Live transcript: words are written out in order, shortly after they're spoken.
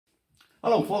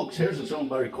Hello folks, here's a song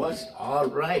by request. All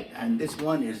right, and this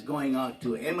one is going out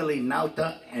to Emily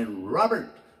Nauta and Robert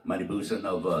Maribusan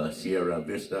of Sierra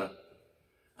Vista,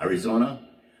 Arizona.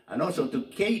 And also to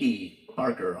Katie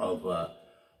Parker of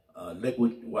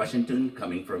Lakewood, Washington,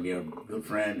 coming from your good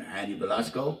friend Annie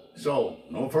Velasco. So,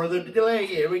 no further delay,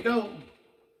 here we go.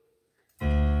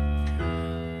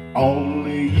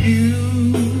 Only you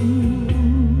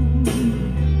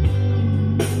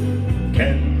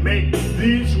can make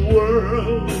this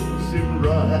world seem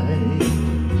right.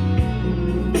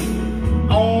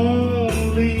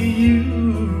 Only you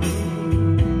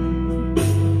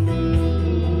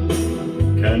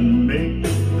can make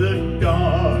the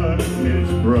darkness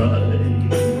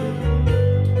bright.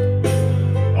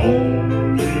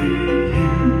 Only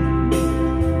you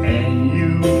and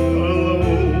you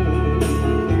alone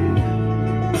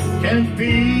can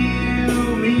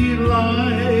feel me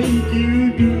like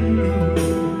you do.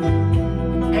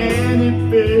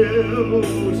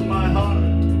 Fills my heart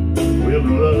with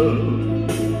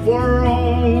love for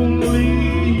only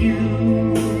you.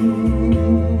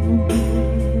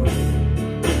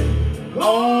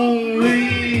 Only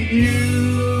you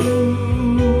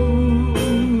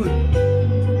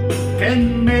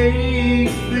can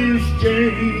make this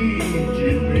change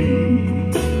in me.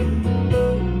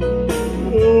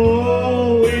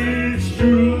 Oh, it's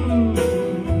true.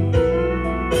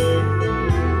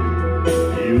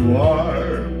 You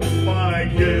are my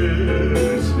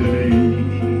destiny.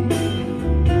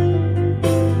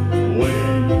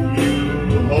 When you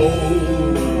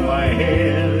hold my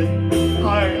hand,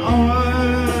 I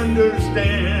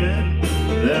understand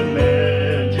the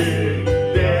magic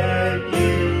that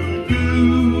you do.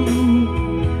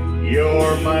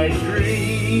 You're my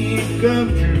dream come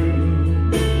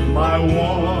true, my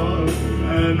one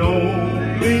and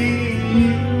only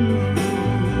you.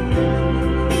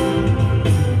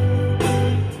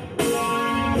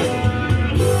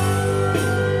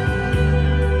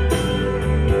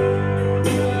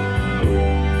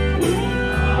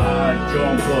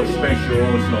 John Flow special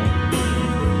also.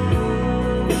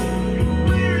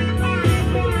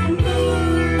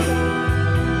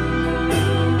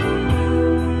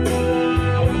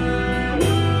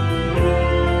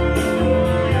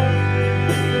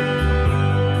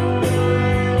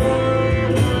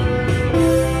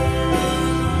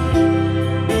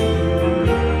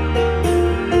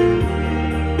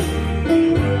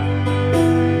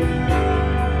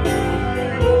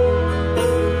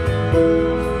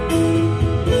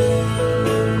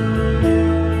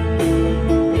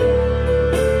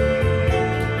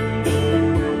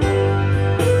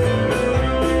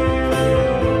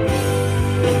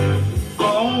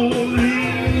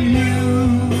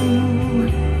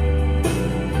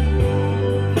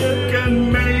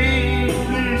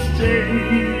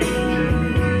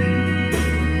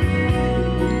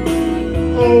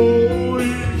 Oh,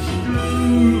 it's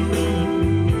true.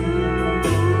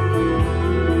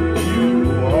 You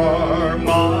are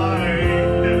my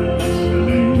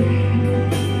destiny.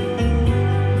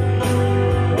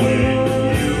 When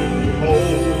you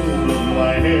hold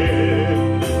my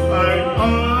hand, I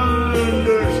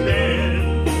understand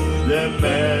the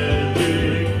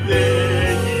magic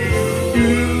that you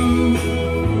do.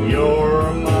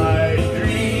 You're my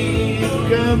dream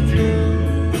come true,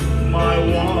 my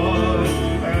one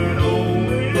and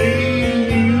only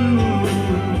you.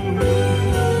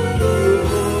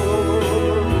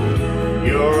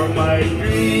 You're my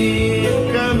dream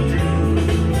come true,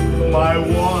 my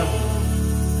one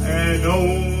and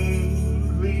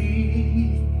only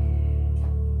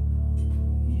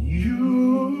you.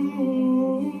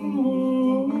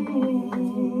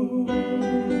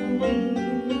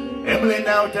 Emily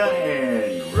Nauta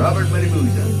and Robert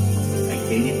Maribusan and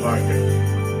Katie Parker.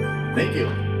 Thank you.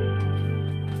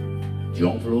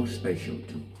 John Flow special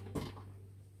too.